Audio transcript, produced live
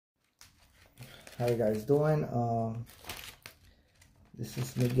How you guys doing? This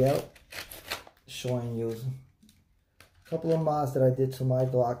is Miguel showing you a couple of mods that I did to my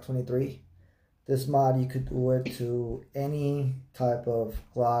Glock 23. This mod you could do it to any type of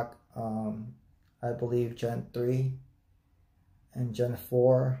Glock. I believe Gen 3 and Gen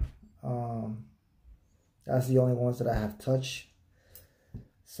 4. That's the only ones that I have touched.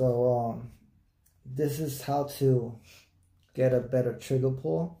 So this is how to get a better trigger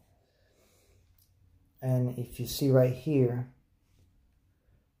pull. And if you see right here,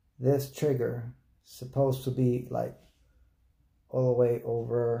 this trigger is supposed to be like all the way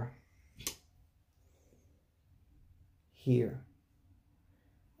over here.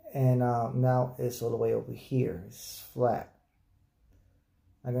 And now it's all the way over here. It's flat.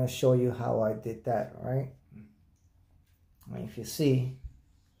 I'm going to show you how I did that, all right? I mean, if you see,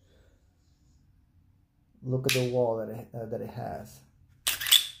 look at the wall that it has.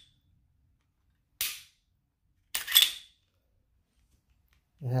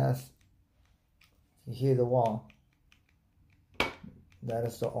 It has, you hear the wall. That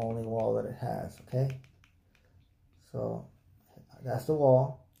is the only wall that it has, okay? So that's the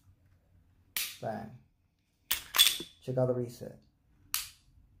wall. Bang. Check out the reset.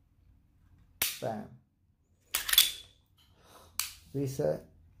 Bam. Reset.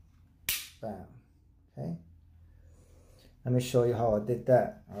 Bam. Okay. Let me show you how I did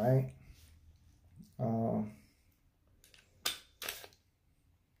that, all right?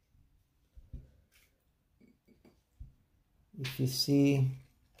 If you see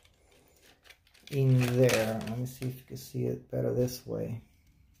in there, let me see if you can see it better this way.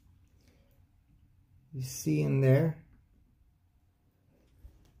 You see in there,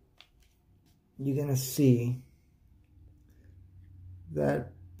 you're gonna see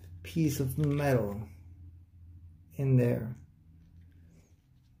that piece of metal in there.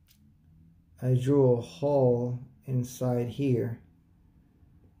 I drew a hole inside here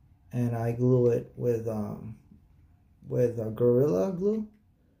and I glue it with a Gorilla Glue.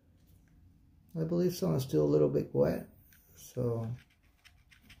 I believe so. It's still a little bit wet, so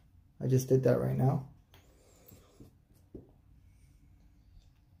I just did that right now.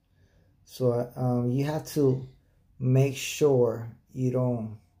 So you have to make sure you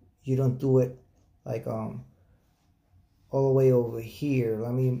don't do it like all the way over here.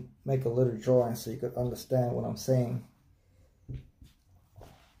 Let me make a little drawing so you could understand what I'm saying.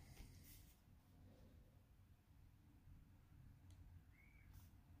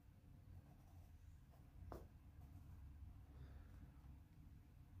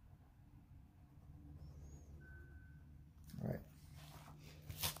 All right.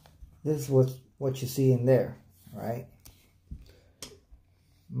 This is what you see in there, right?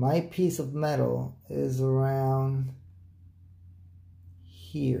 My piece of metal is around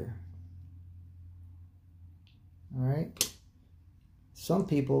here. All right. Some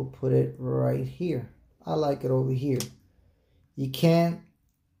people put it right here. I like it over here. You can't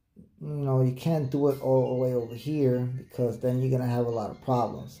do it all the way over here because then you're gonna have a lot of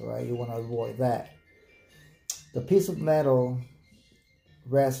problems, all right? You want to avoid that. The piece of metal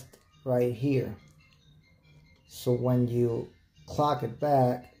rests right here. So when you clock it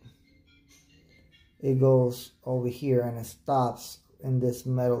back, it goes over here and it stops in this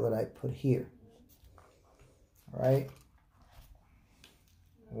metal that I put here. All right?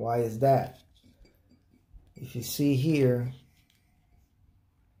 Why is that? If you see here,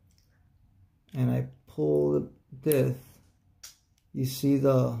 and I pull this, you see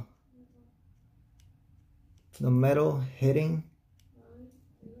the metal hitting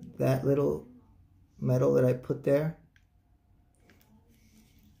that little metal that I put there.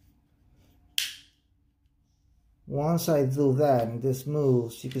 Once I do that and this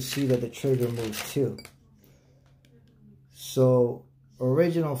moves, you can see that the trigger moves too. So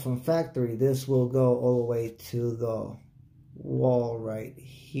original from factory, this will go all the way to the wall right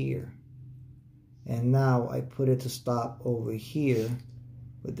here. And now I put it to stop over here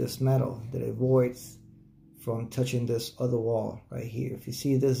with this metal that avoids from touching this other wall right here. If you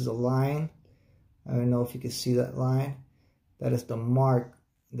see, this is a line. I don't know if you can see that line. That is the mark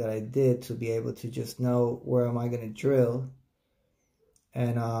that I did to be able to just know where am I going to drill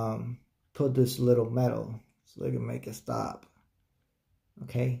and put this little metal so I can make it stop.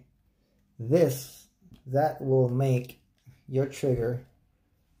 Okay, that will make your trigger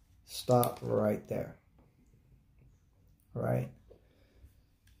stop right there. All right.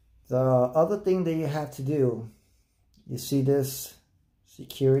 The other thing that you have to do, you see this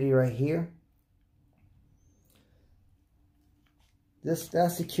security right here?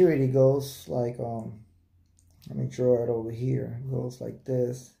 That security goes like let me draw it over here. It goes like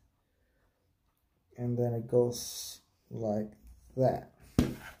this. and then it goes like that.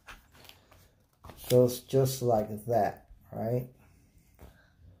 Goes just like that, right?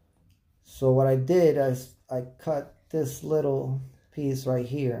 So what I did is I cut this little piece right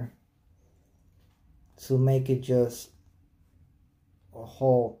here to make it just a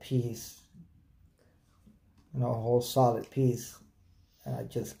whole piece, you know, a whole solid piece. And I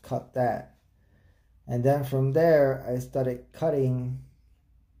just cut that. And then from there, I started cutting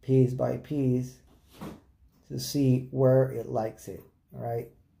piece by piece to see where it likes it, right?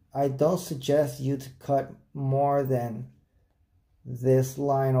 I don't suggest you to cut more than this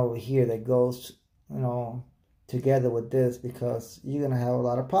line over here that goes, you know, together with this, because you're going to have a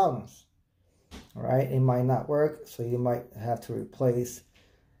lot of problems, all right? It might not work, so you might have to replace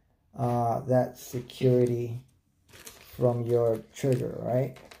that security from your trigger,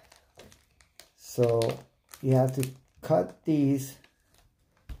 right? So you have to cut these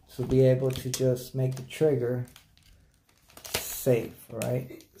to be able to just make the trigger safe,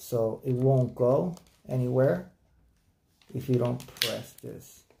 right? So it won't go anywhere if you don't press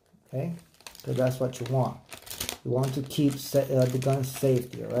this, okay? Because that's what you want. You want to keep the gun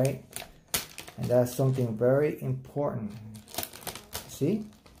safety, right? And that's something very important. See?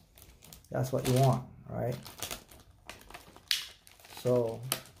 That's what you want, right? So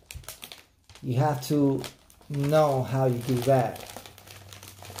you have to know how you do that.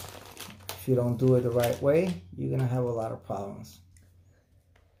 If you don't do it the right way, you're going to have a lot of problems.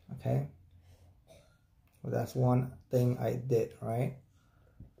 Okay? Well, that's one thing I did, right?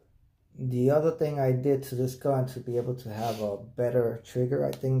 The other thing I did to this gun to be able to have a better trigger,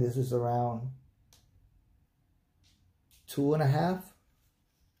 I think this is around 2.5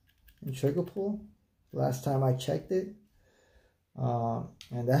 in trigger pull. Last time I checked it.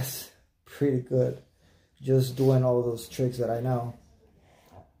 And that's pretty good. Just doing all those tricks that I know.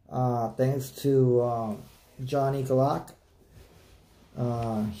 Thanks to Johnny Glock.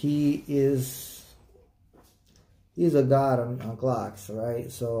 He's a god on Glocks,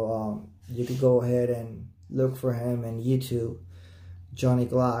 right? So you could go ahead and look for him in YouTube, Johnny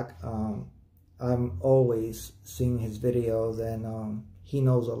Glock. I'm always seeing his videos, and he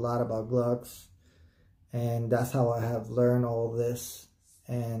knows a lot about Glocks, and that's how I have learned all this,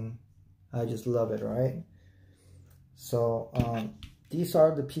 and I just love it, right? So these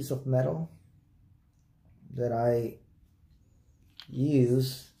are the piece of metal that I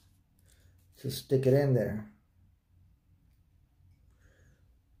use to stick it in there.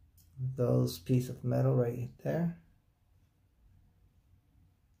 Those piece of metal right there,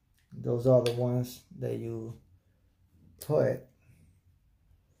 those are the ones that you put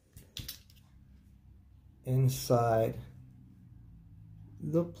inside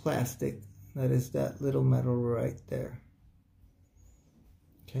the plastic. That is that little metal right there.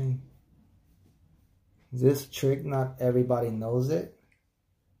 Okay. This trick, not everybody knows it,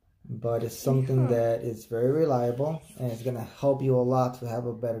 but it's something that is very reliable, and it's going to help you a lot to have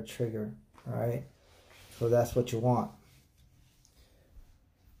a better trigger, right? So that's what you want.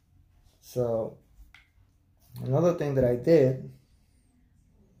 So another thing that I did,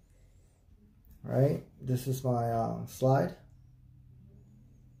 right? This is my slide.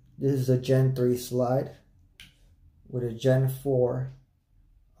 This is a Gen 3 slide with a Gen 4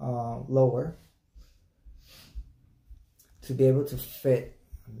 lower. To be able to fit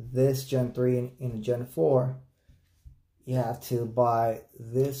this Gen 3 in a Gen 4, you have to buy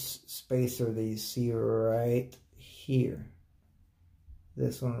this spacer that you see right here.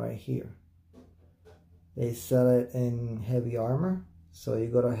 This one right here. They sell it in Heavy Armor. So you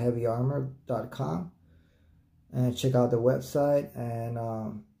go to heavyarmor.com and check out the website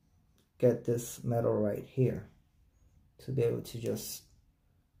and get this metal right here to be able to just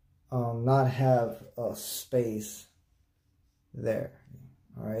not have a space there.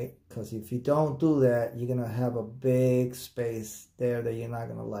 All right, because if you don't do that, you're gonna have a big space there that you're not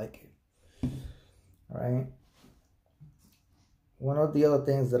gonna like it. All right, one of the other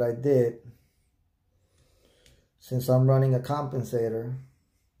things that I did, since I'm running a compensator,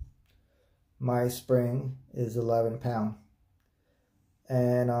 my spring is 11 pound,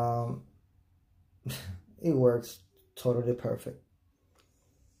 and it works totally perfect.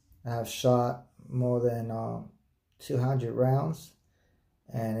 I have shot more than 200 rounds,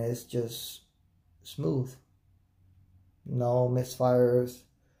 and it's just smooth. No misfires,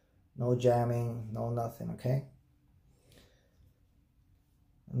 no jamming, no nothing, okay?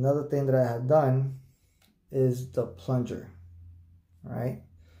 Another thing that I have done is the plunger, right?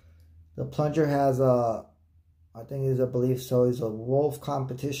 The plunger has a, I believe so, is a Wolf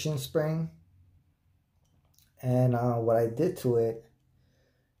competition spring. And what I did to it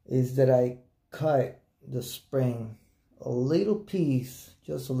is that I cut the spring a little piece,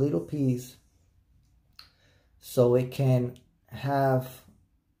 just a little piece, so it can have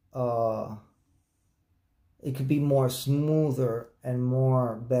it could be more smoother and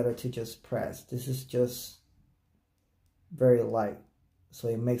more better to just press. This is just very light, so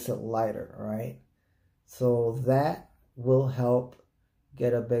it makes it lighter, right? So that will help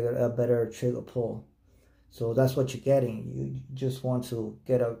get a better trigger pull. So that's what you're getting. You just want to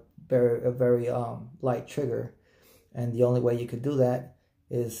get a very light trigger, and the only way you could do that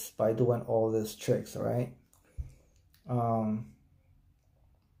is by doing all these tricks. All right. I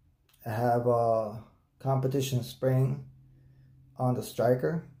have a competition spring on the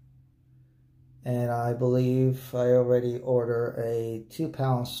striker, and I believe I already ordered a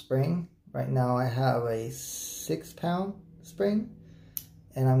 2-pound spring. Right now I have a 6-pound spring,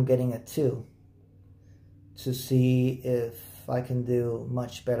 and I'm getting a 2 to see if I can do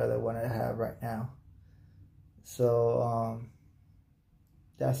much better than what I have right now. So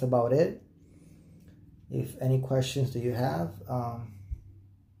that's about it. If any questions do you have,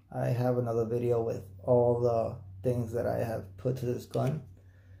 I have another video with all the things that I have put to this gun.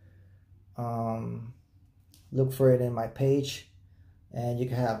 Look for it in my page, and you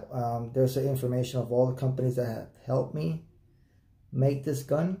can have there's the information of all the companies that have helped me make this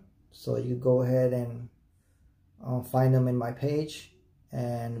gun, so you go ahead and find them in my page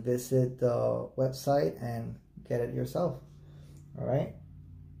and visit the website and get it yourself. All right,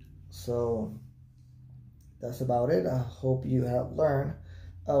 so that's about it. I hope you have learned.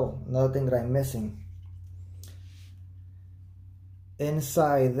 Oh, another thing that I'm missing.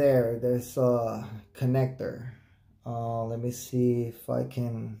 Inside there's a connector. Let me see if I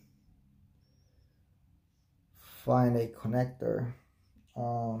can find a connector.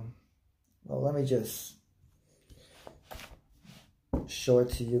 Well, let me just show it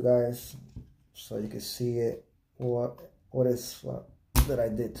to you guys so you can see it. What that I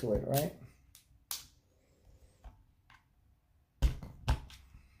did to it, right?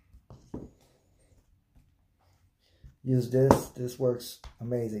 Use this. This works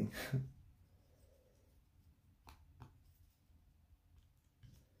amazing.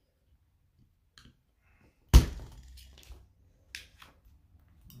 Alright.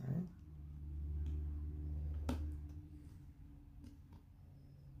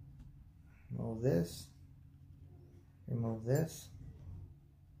 Remove this. Remove this.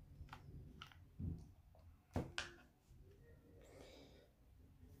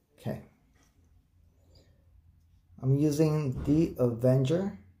 Okay. I'm using the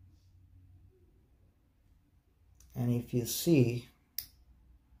Avenger, and if you see,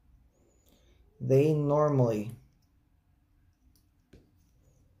 they normally,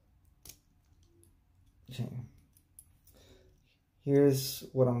 here's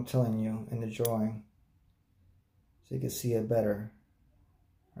what I'm telling you in the drawing, so you can see it better.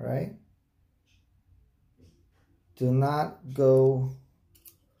 All right, do not go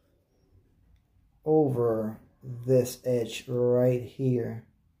over this edge right here,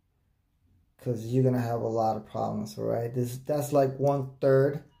 because you're gonna have a lot of problems. All right, that's like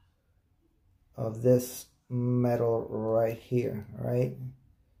 1/3 of this metal right here. All right,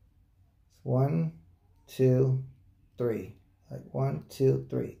 1, 2, 3, like 1, 2,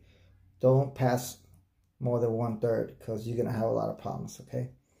 3. Don't pass more than 1/3, because you're gonna have a lot of problems.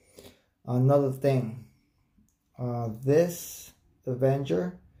 Okay, another thing, this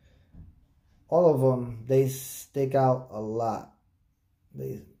Avenger, all of them, they stick out a lot.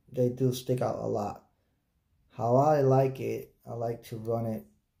 They do stick out a lot. How I like it, I like to run it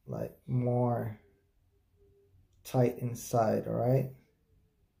like more tight inside, all right?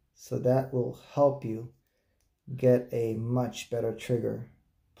 So that will help you get a much better trigger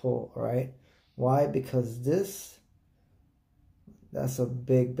pull, all right? Why? Because that's a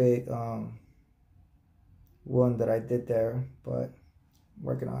big one that I did there, but I'm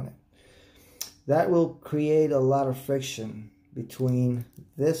working on it. That will create a lot of friction between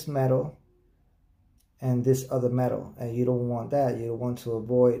this metal and this other metal, and you don't want that. You want to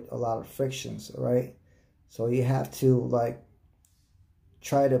avoid a lot of frictions, right? So you have to like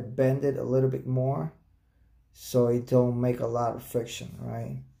try to bend it a little bit more so it don't make a lot of friction,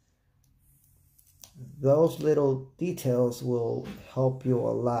 right? Those little details will help you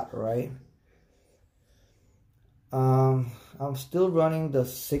a lot, right? I'm still running the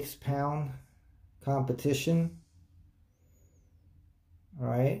 6-pound competition, all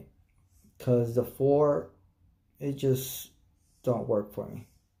right, because the 4, it just don't work for me.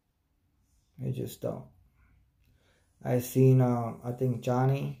 It just don't. I seen I think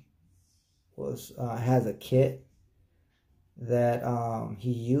Johnny has a kit that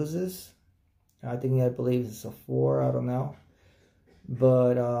he uses, I believe it's a 4, I don't know.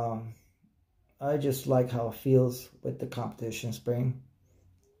 But I just like how it feels with the competition spring.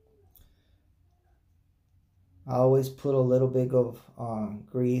 I always put a little bit of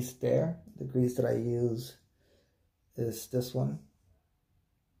grease there. The grease that I use is this one.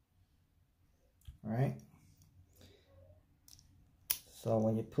 All right. So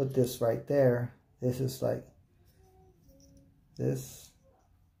when you put this right there, this is like, this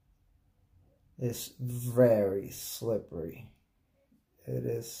is very slippery. It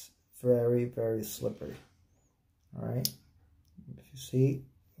is very, very slippery. All right. If you see,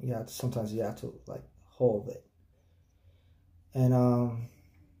 you have to, sometimes you have to like hold it. And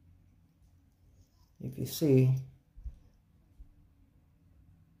if you see,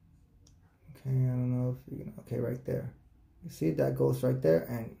 okay, I don't know if you can, okay, right there. You see that goes right there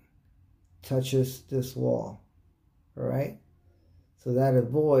and touches this wall, all right? So that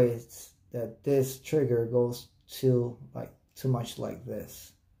avoids that this trigger goes to like too much like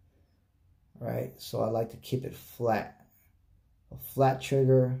this, right? So I like to keep it flat. A flat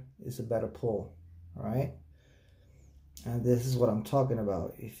trigger is a better pull, all right? And this is what I'm talking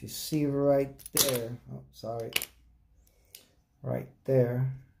about. If you see right there, oh, sorry, right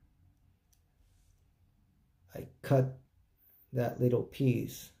there, I cut that little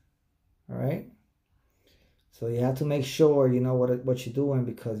piece, all right? So you have to make sure you know what you're doing,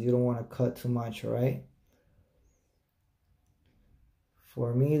 because you don't want to cut too much, all right?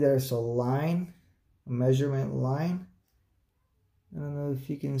 For me, there's a line, a measurement line. I don't know if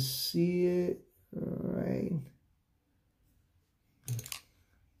you can see it, all right?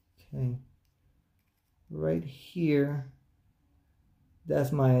 Okay, right here,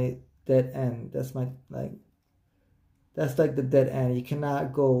 that's my dead end. That's my that's like the dead end. You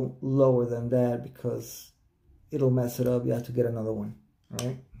cannot go lower than that because it'll mess it up. You have to get another one, all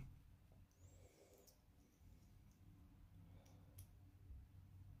right?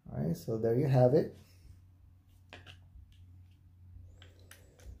 All right, so there you have it.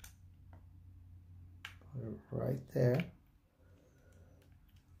 Put it right there.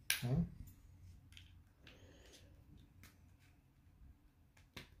 Okay.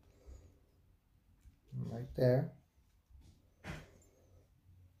 Right there.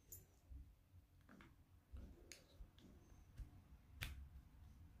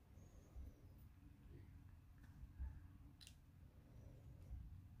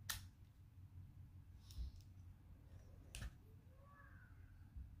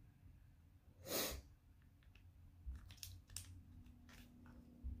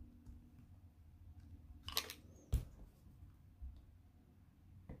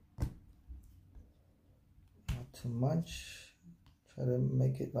 Not too much. Try to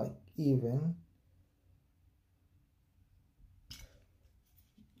make it like even.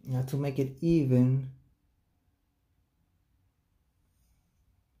 You have to make it even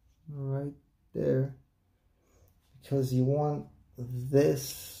right there, because you want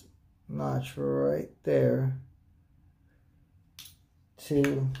this notch right there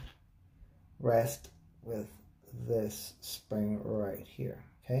to rest with this spring right here,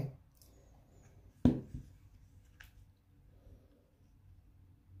 okay?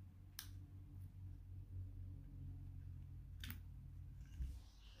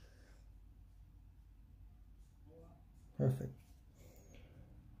 Perfect.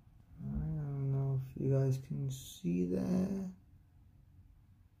 I don't know if you guys can see that.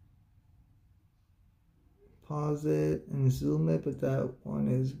 Pause it and zoom it, but that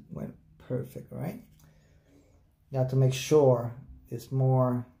one went perfect, right? You have to make sure it's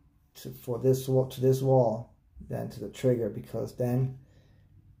more to this wall than to the trigger, because then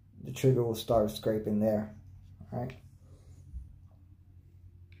the trigger will start scraping there, all right?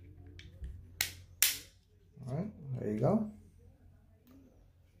 All right, there you go.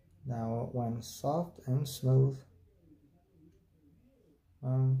 Now it went soft and smooth.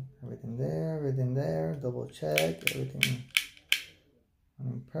 Everything there, double check, everything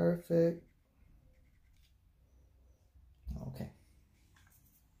perfect. Okay.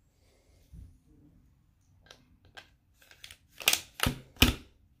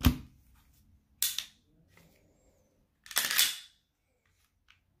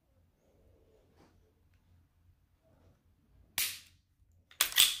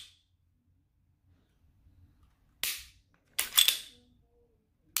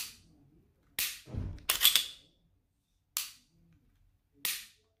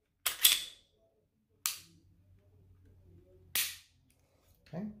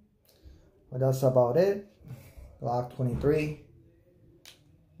 Okay, well, that's about it. Glock 23,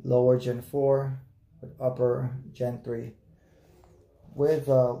 lower Gen 4 with upper Gen 3. with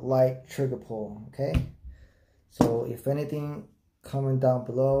a light trigger pull, okay? So if anything, comment down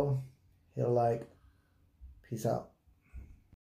below, hit a like, peace out.